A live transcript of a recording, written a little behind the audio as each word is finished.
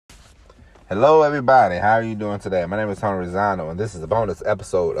Hello, everybody. How are you doing today? My name is Tony Rizzano, and this is a bonus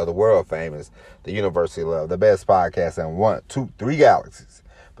episode of the world famous, The University of Love, the best podcast in 1, 2, 3 galaxies.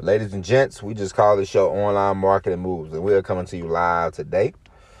 But ladies and gents, we just call this show Online Marketing Moves, and we are coming to you live today.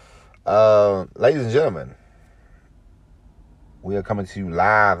 Ladies and gentlemen, we are coming to you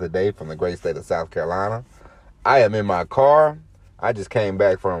live today from the great state of South Carolina. I am in my car. I just came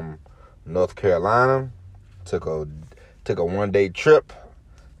back from North Carolina. Took a one-day trip.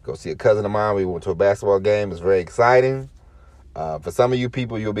 Go see a cousin of mine. We went to a basketball game. It's very exciting. For some of you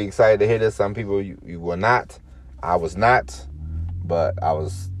people, you'll be excited to hear this. Some people, you will not. I was not. But I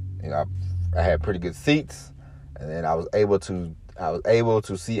was, I had pretty good seats. And then I was able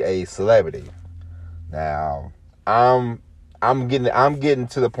to see a celebrity. Now, I'm getting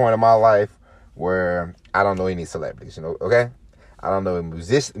to the point in my life where I don't know any celebrities, okay? I don't know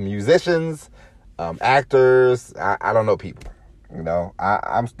musicians, actors. I don't know people.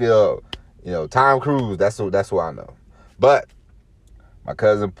 I'm still, Tom Cruise. That's who I know. But my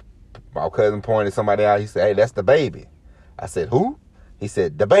cousin pointed somebody out. He said, "Hey, that's the baby." I said, "Who?" He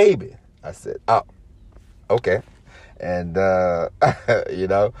said, "The baby." I said, "Oh, okay." And I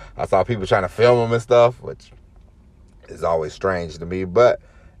saw people trying to film him and stuff, which is always strange to me. But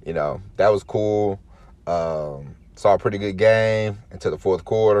that was cool. Saw a pretty good game until the fourth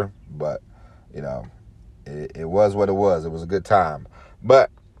quarter, but it was what it was. It was a good time.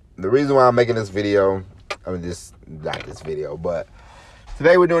 But the reason why I'm making this video, not this video, but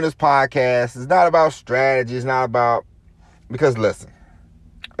today we're doing this podcast. It's not about strategy. It's not about, because listen,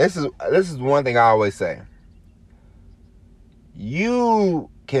 this is one thing I always say. You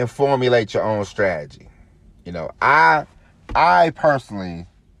can formulate your own strategy. I personally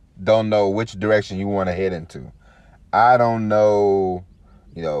don't know which direction you want to head into. I don't know,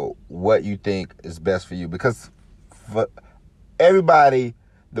 what you think is best for you, because for everybody,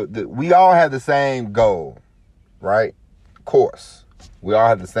 we all have the same goal, right? Of course, we all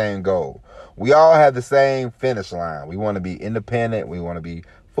have the same goal. We all have the same finish line. We want to be independent. We want to be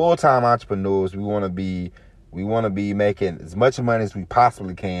full-time entrepreneurs. We want to be making as much money as we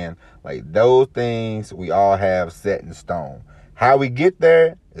possibly can. Like, those things we all have set in stone. How we get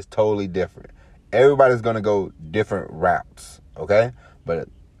there is totally different. Everybody's going to go different routes, okay? But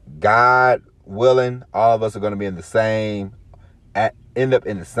God willing, all of us are going to be end up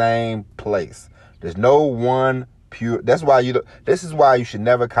in the same place. There's no one pure. This is why you should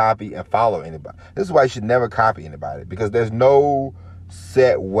never copy and follow anybody. This is why you should never copy anybody, because there's no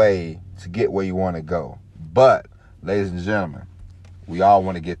set way to get where you want to go. But, ladies and gentlemen, we all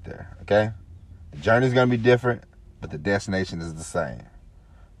want to get there, okay? The journey's going to be different, but the destination is the same.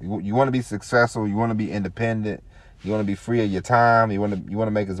 You want to be successful. You want to be independent. You want to be free of your time. You want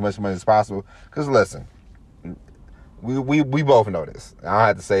to make as much money as possible. Because listen, we both know this. I don't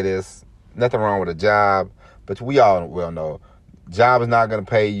have to say this. Nothing wrong with a job, but we all well know job is not going to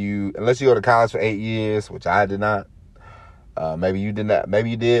pay you unless you go to college for 8 years, which I did not. Maybe you did not. Maybe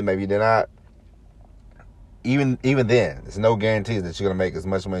you did. Maybe you did not. Even then, there's no guarantees that you're going to make as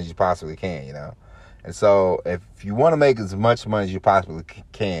much money as you possibly can. And so, if you want to make as much money as you possibly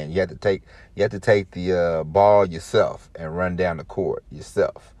can, you have to take the ball yourself and run down the court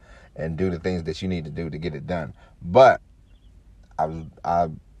yourself and do the things that you need to do to get it done. But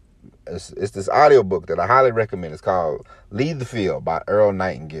it's this audiobook that I highly recommend. It's called "Lead the Field" by Earl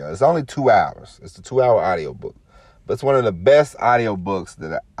Nightingale. It's only 2 hours. It's a 2-hour audiobook, but it's one of the best audiobooks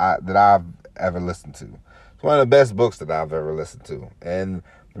that I've ever listened to. It's one of the best books that I've ever listened to, and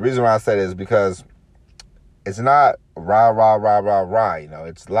the reason why I say that is because it's not rah.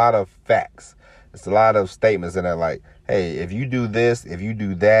 It's a lot of facts. It's a lot of statements in there like, hey, if you do this, if you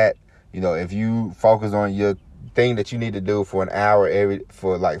do that, if you focus on your thing that you need to do for an hour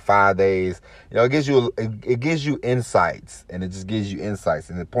for like 5 days, it gives you insights, and it just gives you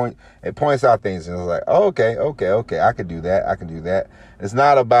insights, and it points out things, and it's like, oh, okay, I can do that. It's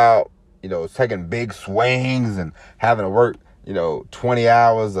not about, taking big swings and having to work, 20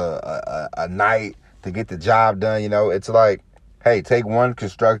 hours a night to get the job done. It's like, hey, take 2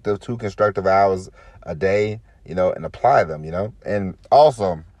 constructive hours a day, and apply them, and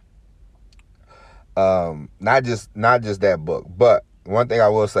also, not just that book, but one thing I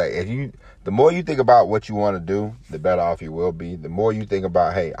will say, the more you think about what you want to do, the better off you will be. The more you think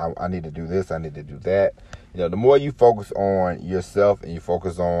about, hey, I need to do this, I need to do that, the more you focus on yourself and you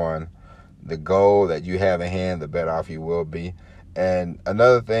focus on the goal that you have in hand, the better off you will be. And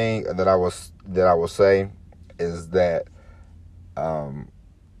another thing that I will say is that I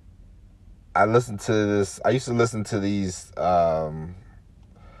used to listen to these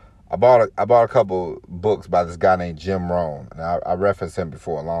I bought a couple books by this guy named Jim Rohn, and I referenced him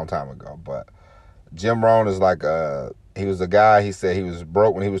before a long time ago. But Jim Rohn is like he was a guy. He said he was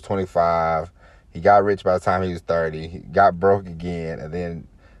broke when he was 25. He got rich by the time he was 30. He got broke again, and then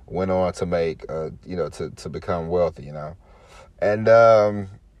went on to make to become wealthy. And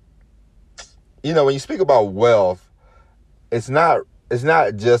when you speak about wealth, it's not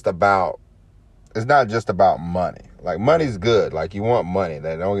just about money. Like, money's good. Like, you want money.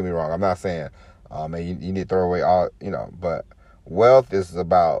 Don't get me wrong. I'm not saying, man, you need to throw away all, but wealth is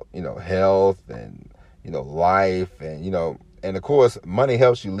about, health and, life and, and of course, money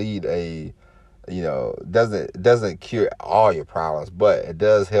helps you lead doesn't cure all your problems, but it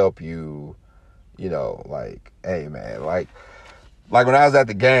does help you, like, hey, man, like when I was at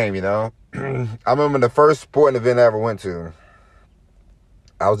the game, I remember the first sporting event I ever went to,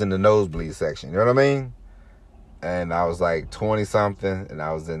 I was in the nosebleed section, you know what I mean? And I was like 20 something, and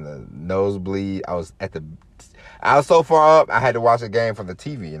I was in the nosebleed. I was so far up, I had to watch the game from the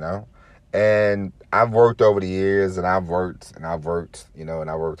TV, And I've worked over the years, and I've worked, and I worked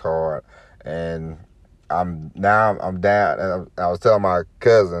hard. And I'm down. And I was telling my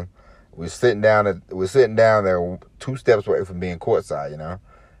cousin, we're sitting down there 2 steps away from being courtside,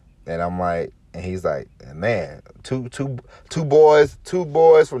 And I'm like, and he's like, man, two boys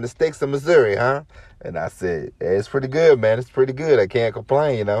from the sticks of Missouri, huh? And I said, hey, it's pretty good, man. It's pretty good. I can't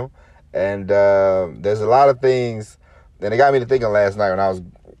complain, And there's a lot of things, and it got me to thinking last night when I was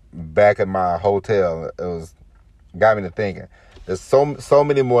back at my hotel. Got me to thinking. There's so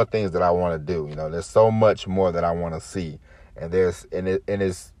many more things that I want to do. There's so much more that I want to see, and it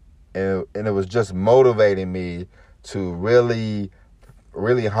was just motivating me to really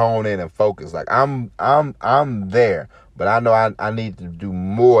hone in and focus. Like, I'm there, but I know I need to do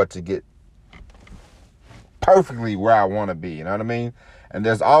more to get perfectly where I want to be. You know what I mean? And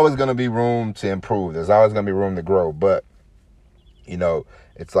there's always going to be room to improve. There's always going to be room to grow. But,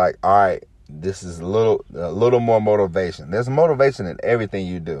 it's like, all right, this is a little more motivation. There's motivation in everything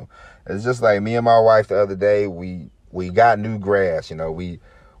you do. It's just like me and my wife the other day, we got new grass. We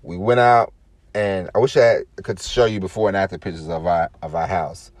went out, and I wish I could show you before and after pictures of our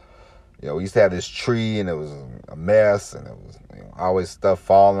house. We used to have this tree, and it was a mess, and it was always stuff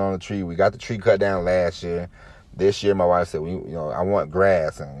falling on the tree. We got the tree cut down last year. This year, my wife said, I want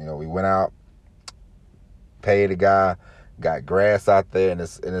grass, and we went out, paid a guy, got grass out there, and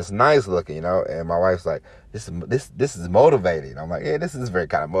it's nice looking, And my wife's like, this is motivating. I'm like, yeah, this is very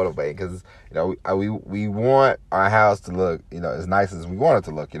kind of motivating because we want our house to look as nice as we want it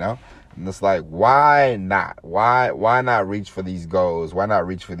to look, And it's like, why not? Why not reach for these goals? Why not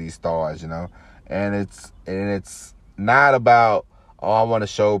reach for these stars? And it's not about, oh, I want to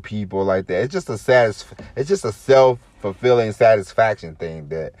show people like that. It's just a self-fulfilling satisfaction thing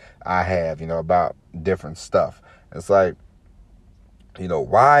that I have, about different stuff. It's like,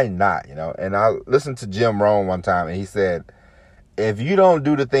 why not? And I listened to Jim Rohn one time, and he said, if you don't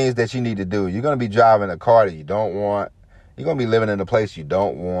do the things that you need to do, you're going to be driving a car that you don't want. You're going to be living in a place you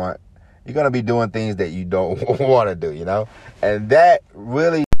don't want. You're going to be doing things that you don't want to do, And that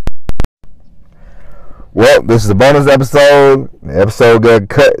really... Well, this is a bonus episode. The episode got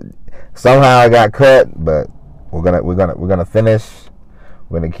cut. Somehow I got cut, but we're gonna finish.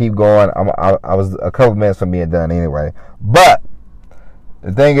 We're gonna keep going. I was a couple minutes from being done anyway. But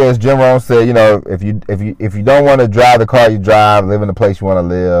the thing is, Jim Rohn said, if you don't want to drive the car you drive, live in the place you want to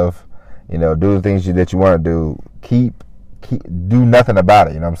live, do the things that you want to do, do nothing about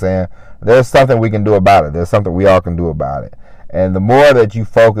it. You know what I'm saying? There's something we can do about it. There's something we all can do about it. And the more that you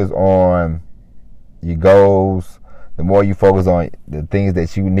focus on your goals, the more you focus on the things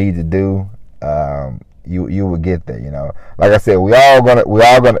that you need to do, you will get there. Like I said, we're all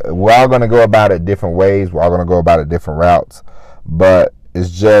gonna go about it different ways. We're all gonna go about it different routes. But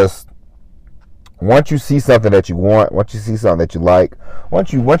it's just, once you see something that you want, once you see something that you like,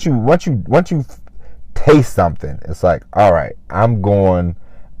 once you taste something, it's like, all right, I'm gonna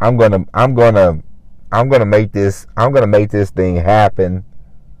make this thing happen,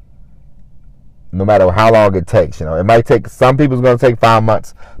 no matter how long it takes. It might take, some people's going to take 5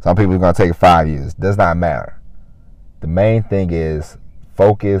 months, some people's going to take 5 years. Does not matter. The main thing is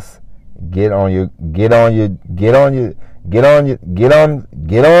focus, get on the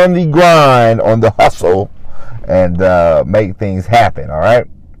grind, on the hustle, and make things happen. All right.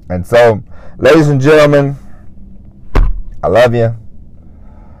 And so, ladies and gentlemen, I love you.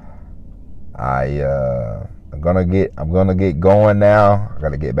 I'm gonna get going now. I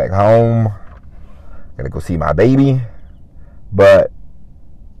gotta get back home. Gotta go see my baby. But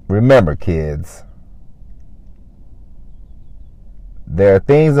remember, kids, there are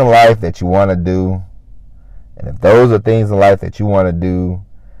things in life that you want to do, and if those are things in life that you want to do,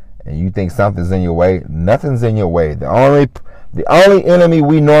 and you think something's in your way, nothing's in your way. The only enemy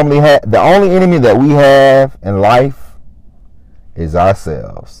we normally have, the only enemy that we have in life is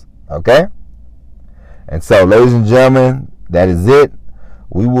ourselves. Okay? And so, ladies and gentlemen, that is it.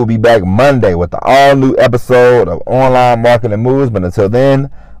 We will be back Monday with the all-new episode of Online Marketing Moves. But until then,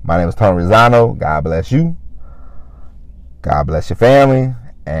 my name is Tony Rizzano. God bless you. God bless your family.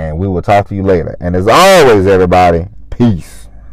 And we will talk to you later. And as always, everybody, peace.